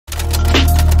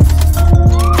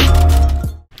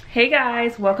Hey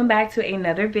guys, welcome back to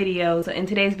another video. So in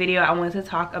today's video I wanted to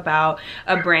talk about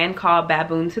a brand called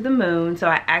Baboon to the Moon. So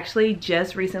I actually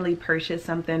just recently purchased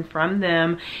something from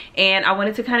them and I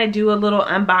wanted to kind of do a little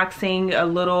unboxing, a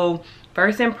little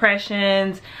first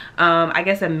impressions, I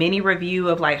guess a mini review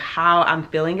of like how I'm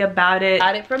feeling about it.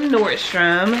 Got it from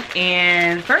Nordstrom,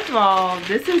 and first of all,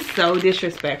 this is so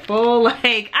disrespectful.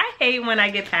 Like, I hate when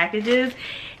I get packages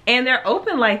and they're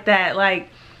open like that. Like,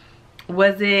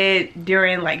 was it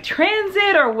during like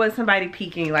transit or was somebody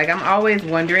peeking? Like, I'm always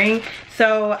wondering.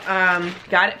 So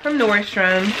got it from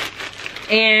Nordstrom,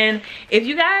 and if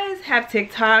you guys have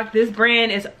TikTok, this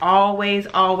brand is always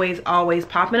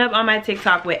popping up on my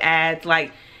TikTok with ads.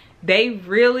 Like, they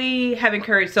really have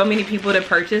encouraged so many people to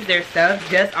purchase their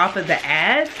stuff just off of the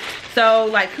ads. So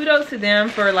like, kudos to them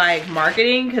for like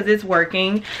marketing, because it's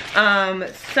working.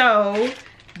 So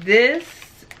this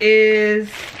is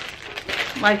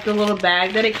like the little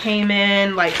bag that it came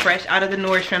in, like fresh out of the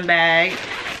Nordstrom bag,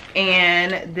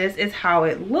 and this is how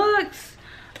it looks.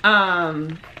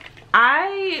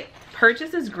 I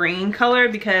purchased this green color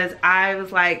because I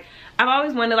was like, I've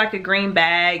always wanted like a green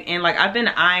bag, and like I've been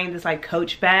eyeing this like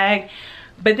Coach bag,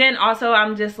 but then also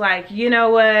I'm just like, you know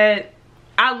what,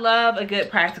 I love a good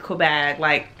practical bag.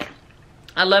 Like,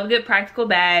 I love a good practical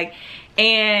bag.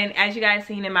 And as you guys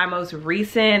seen in my most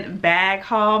recent bag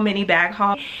haul, mini bag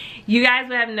haul, you guys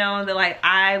would have known that like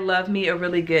I love me a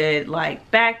really good like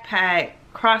backpack,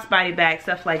 crossbody bag,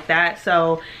 stuff like that.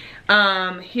 So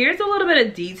here's a little bit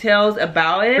of details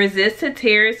about it. Resist to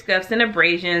tears, scuffs, and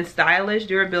abrasions, stylish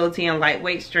durability and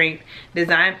lightweight strength,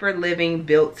 designed for living,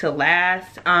 built to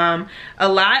last. A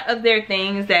lot of their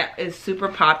things that is super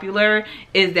popular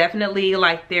is definitely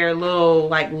like their little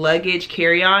like luggage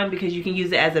carry-on, because you can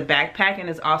use it as a backpack, and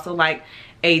it's also like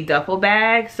a duffel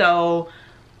bag. So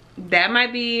that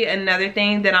might be another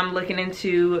thing that I'm looking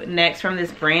into next from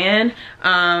this brand.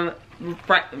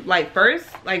 Like first,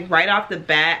 like right off the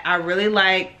bat, I really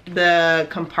like the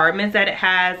compartments that it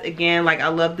has. Again, like I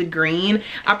love the green.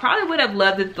 I probably would have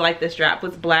loved it like the strap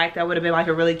was black. That would have been like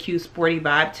a really cute sporty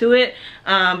vibe to it.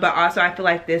 But also I feel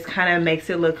like this kind of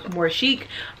makes it look more chic.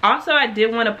 Also, I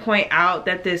did want to point out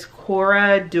that this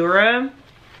Cora Dura,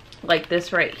 like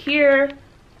this right here,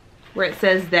 where it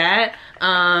says that,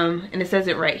 and it says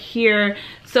it right here.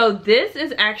 So this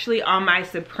is actually on my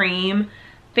Supreme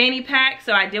fanny pack.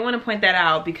 So I did want to point that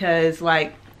out, because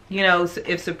like, you know,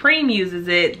 if Supreme uses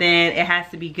it, then it has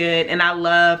to be good. And I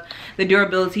love the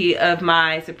durability of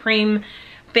my Supreme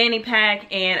fanny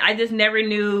pack, and I just never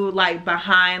knew like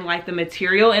behind like the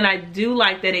material. And I do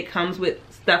like that it comes with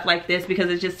stuff like this, because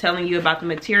it's just telling you about the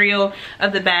material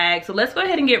of the bag. So let's go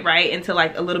ahead and get right into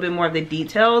like a little bit more of the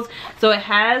details. So it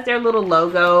has their little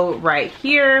logo right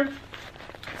here.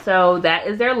 So that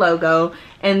is their logo.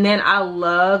 And then I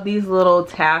love these little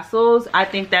tassels. I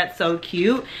think that's so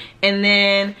cute. And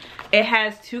then it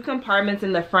has two compartments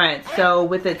in the front. So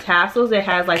with the tassels, it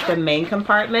has like the main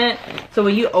compartment. So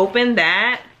when you open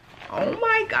that, oh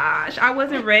my gosh, I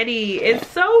wasn't ready. It's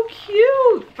so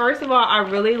cute. First of all, I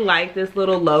really like this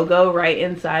little logo right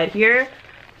inside here.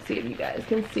 Let's see if you guys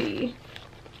can see.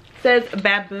 Says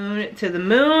Baboon to the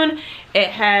Moon. It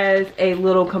has a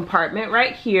little compartment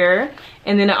right here,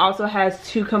 and then it also has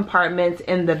two compartments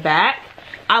in the back.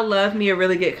 I love me a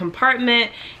really good compartment.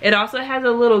 It also has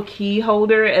a little key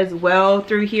holder as well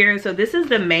through here. So this is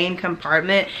the main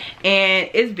compartment, and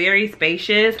it's very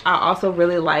spacious. I also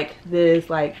really like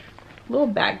this like little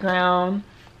background.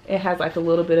 It has like a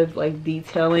little bit of like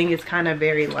detailing. It's kind of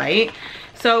very light.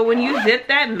 So when you zip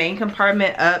that main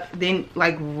compartment up, then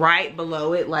like right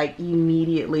below it, like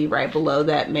immediately right below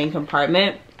that main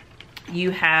compartment,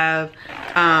 you have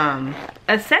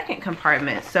a second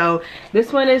compartment. So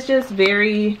this one is just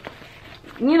very,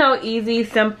 you know, easy,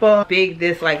 simple. Big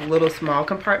this like little small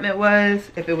compartment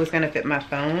was, if it was gonna fit my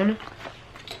phone.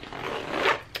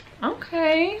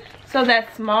 Okay. So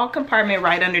that small compartment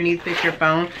right underneath fits your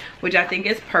phone, which I think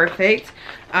is perfect.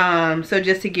 So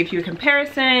just to give you a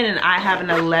comparison, and I have an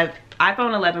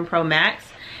iPhone 11 Pro Max.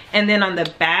 And then on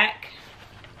the back,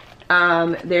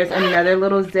 there's another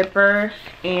little zipper,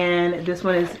 and this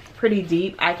one is pretty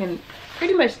deep. I can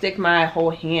pretty much stick my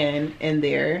whole hand in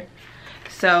there.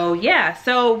 So yeah,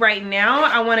 so right now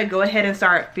I want to go ahead and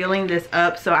start filling this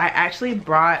up. So I actually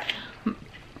brought,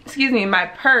 excuse me, my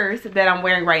purse that I'm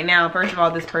wearing right now. First of all,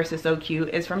 this purse is so cute.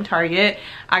 It's from Target.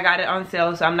 I got it on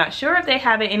sale, so I'm not sure if they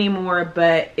have it anymore,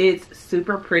 but it's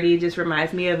super pretty. Just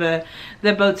reminds me of the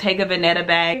Bottega Veneta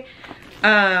bag.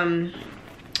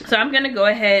 So I'm gonna go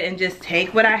ahead and just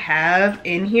take what I have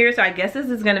in here. So I guess this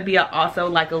is gonna be also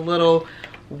like a little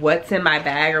what's in my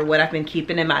bag or what I've been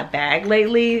keeping in my bag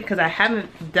lately, because I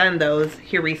haven't done those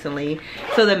here recently.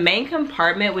 So the main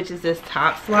compartment, which is this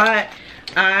top slot,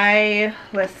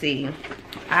 let's see,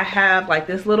 I have like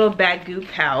this little Baboon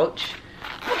pouch,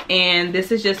 and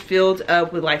this is just filled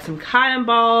up with like some cotton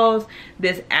balls,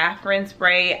 this Afrin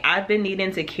spray. I've been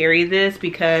needing to carry this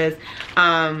because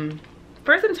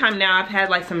for some time now I've had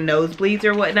like some nosebleeds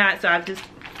or whatnot, so I've just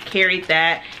carried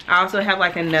that. I also have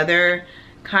like another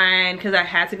kind because I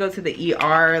had to go to the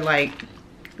ER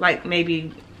like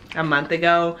maybe a month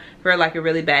ago for like a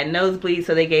really bad nosebleed,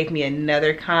 so they gave me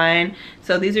another kind.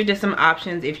 So these are just some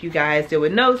options if you guys deal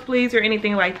with nosebleeds or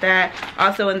anything like that.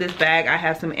 Also in this bag I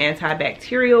have some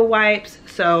antibacterial wipes.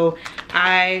 So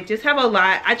I just have a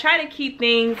lot. I try to keep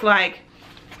things like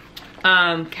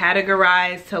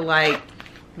categorized to like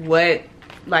what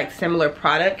like similar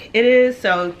product it is,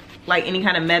 so like any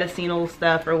kind of medicinal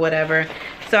stuff or whatever.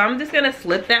 So I'm just gonna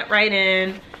slip that right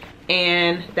in,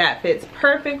 and that fits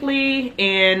perfectly,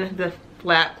 and the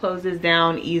flap closes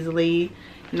down easily,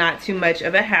 not too much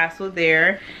of a hassle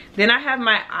there. Then I have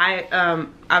my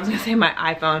I was gonna say my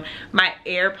iPhone, my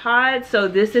AirPods. So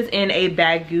this is in a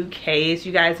Baboon case.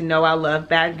 You guys know I love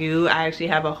Baboon. I actually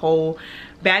have a whole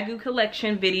Baboon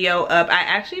collection video up. I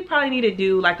actually probably need to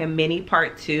do like a mini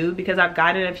part 2 because I've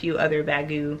gotten a few other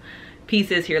Baboon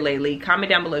pieces here lately. Comment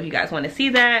down below if you guys want to see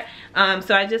that.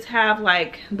 So I just have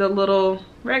like the little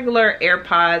regular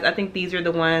AirPods. I think these are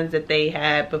the ones that they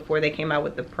had before they came out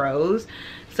with the Pros.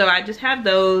 So I just have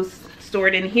those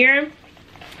stored in here,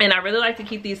 and I really like to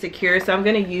keep these secure, so I'm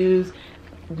gonna use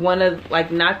one of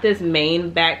like, not this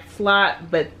main back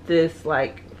slot, but this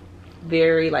like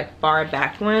very like far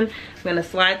back one. I'm gonna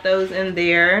slide those in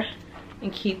there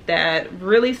and keep that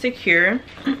really secure.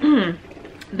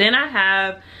 Then I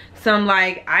have some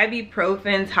like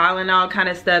ibuprofen, Tylenol kind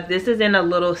of stuff. This is in a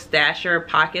little stasher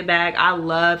pocket bag. I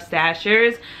love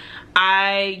stashers.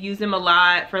 I use them a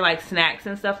lot for like snacks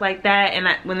and stuff like that, and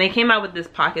when they came out with this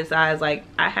pocket size, like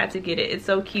I had to get it. It's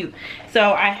so cute.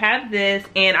 So I have this,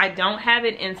 and I don't have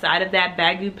it inside of that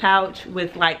Baboon pouch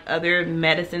with like other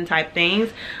medicine type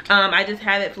things. I just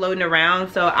have it floating around,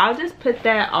 so I'll just put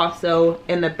that also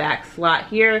in the back slot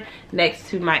here next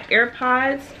to my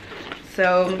AirPods.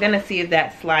 So I'm gonna see if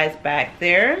that slides back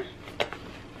there,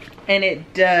 and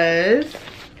it does.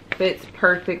 Fits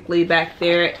perfectly back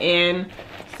there, and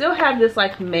still have this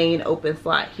like main open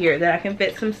slot here that I can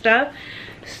fit some stuff.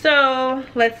 So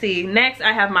let's see, next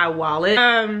I have my wallet.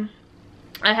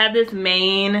 I have this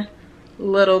main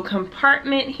little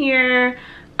compartment here.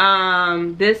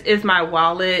 This is my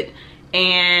wallet,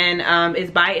 and it's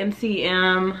by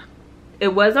MCM.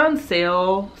 It was on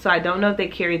sale, so I don't know if they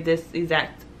carried this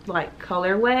exact like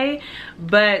colorway,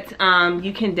 but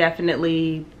you can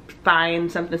definitely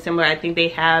find something similar. I think they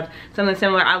have something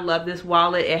similar. I love this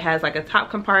wallet. It has like a top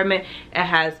compartment. It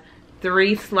has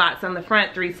 3 slots on the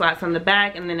front, 3 slots on the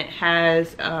back, and then it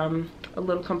has a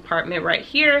little compartment right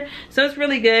here. So it's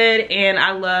really good, and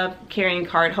I love carrying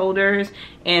card holders,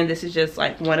 and this is just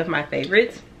like one of my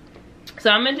favorites. So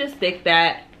I'm gonna just stick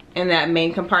that in that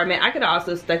main compartment. I could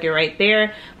also stuck it right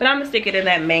there, but I'm gonna stick it in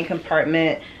that main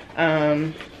compartment. So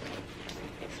I'm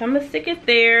gonna stick it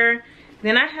there.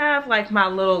 Then I have like my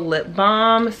little lip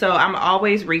balm, so I'm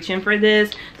always reaching for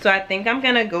this. So I think I'm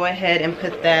gonna go ahead and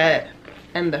put that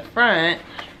in the front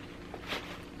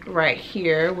right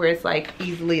here where it's like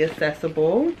easily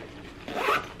accessible.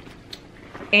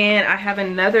 And I have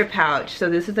another pouch. So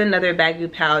this is another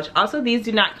Baboon pouch. Also, these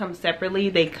do not come separately.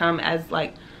 They come as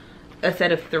like a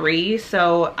set of 3,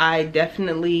 so I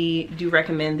definitely do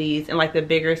recommend these, and like the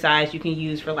bigger size you can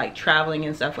use for like traveling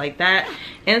and stuff like that.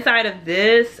 Inside of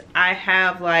this I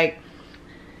have like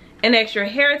an extra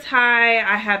hair tie.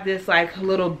 I have this like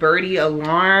little birdie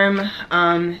alarm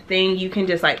thing. You can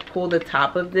just like pull the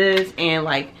top of this, and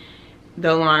like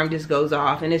the alarm just goes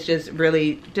off, and it's just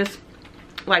really just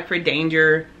like for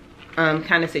danger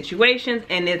kind of situations,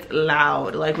 and it's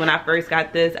loud. Like when I first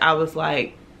got this, I was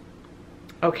like,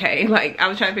 okay, like I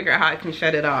was trying to figure out how I can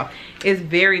shut it off. It's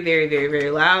very, very, very,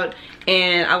 very loud.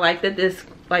 And I like that this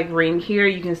like ring here,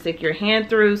 you can stick your hand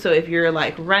through. So if you're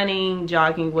like running,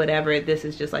 jogging, whatever, this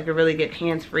is just like a really good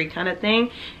hands-free kind of thing.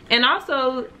 And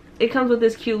also it comes with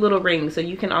this cute little ring, so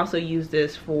you can also use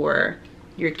this for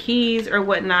your keys or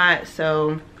whatnot.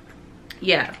 So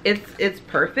yeah, it's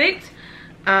perfect.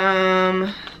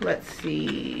 Let's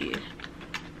see.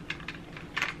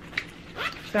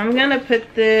 So I'm gonna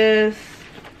put this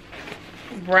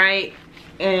right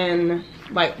in,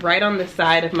 like right on the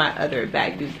side of my other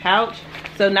Baboon pouch.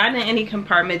 So not in any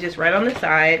compartment, just right on the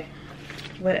side.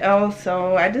 What else?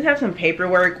 So I just have some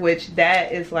paperwork, which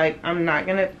that is like, I'm not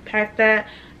gonna pack that.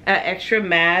 an extra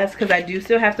mask because I do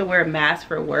still have to wear a mask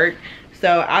for work.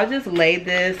 So I'll just lay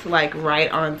this like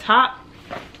right on top.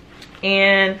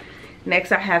 And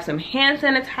next I have some hand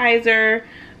sanitizer.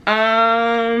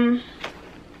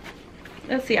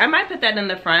 Let's see, I might put that in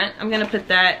the front. I'm gonna put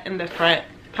that in the front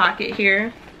pocket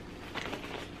here.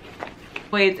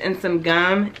 And some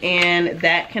gum, and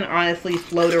that can honestly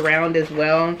float around as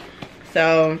well.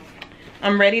 So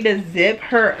I'm ready to zip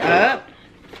her up.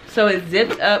 So it's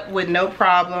zipped up with no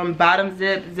problem. Bottom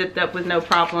zip zipped up with no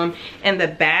problem. And the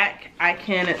back, I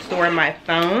can store my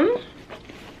phone.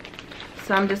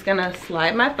 So I'm just gonna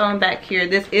slide my phone back here.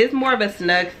 This is more of a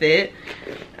snug fit,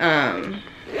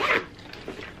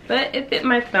 but it fit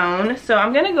my phone. So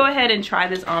I'm gonna go ahead and try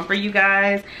this on for you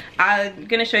guys. I'm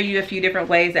gonna show you a few different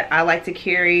ways that I like to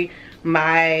carry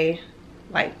my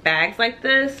like bags like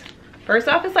this. First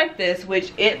off, it's like this,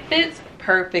 which it fits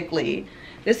perfectly.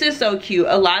 This is so cute.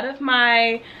 A lot of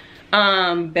my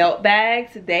belt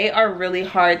bags, they are really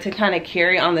hard to kind of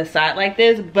carry on the side like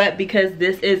this, but because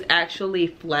this is actually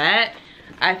flat,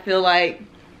 I feel like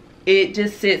it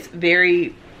just sits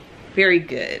very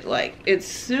good. Like, it's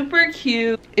super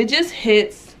cute. It just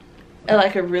hits at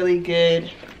like a really good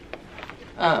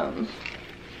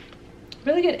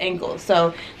angle.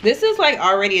 So this is like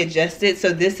already adjusted. So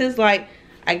this is like,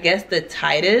 I guess, the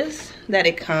tightest that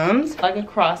it comes. Like a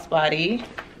crossbody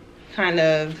kind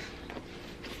of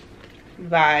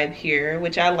vibe here,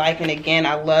 which I like. And again,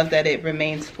 I love that it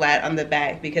remains flat on the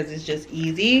back because it's just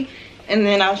easy. And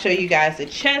then I'll show you guys the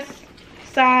chest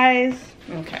size.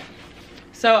 Okay.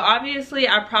 So obviously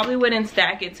I probably wouldn't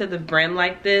stack it to the brim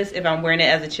like this if I'm wearing it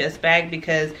as a chest bag,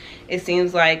 because it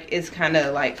seems like it's kind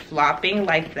of like flopping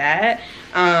like that.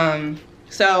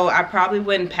 So I probably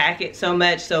wouldn't pack it so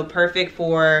much. So perfect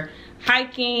for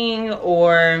hiking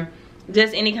or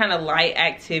just any kind of light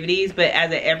activities, but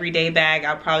as an everyday bag,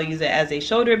 I'll probably use it as a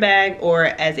shoulder bag or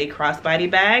as a crossbody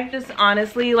bag. Just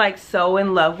honestly like so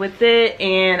in love with it,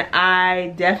 and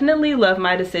I definitely love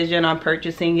my decision on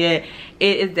purchasing it.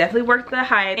 It is definitely worth the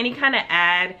hype. Any kind of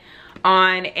ad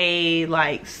on a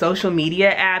like social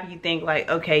media app, you think like,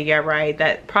 okay, yeah, right,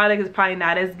 that product is probably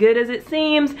not as good as it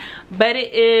seems, but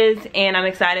it is. And I'm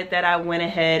excited that I went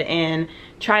ahead and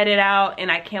tried it out,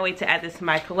 and I can't wait to add this to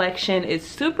my collection. It's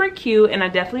super cute and I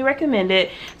definitely recommend it.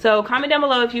 So comment down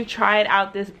below if you've tried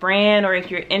out this brand or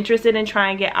if you're interested in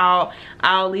trying it out.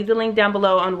 I'll leave the link down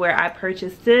below on where I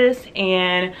purchased this.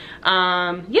 And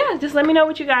yeah, just let me know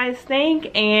what you guys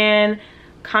think, and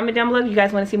comment down below if you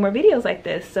guys want to see more videos like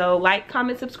this. So like,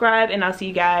 comment, subscribe, and I'll see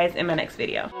you guys in my next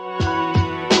video.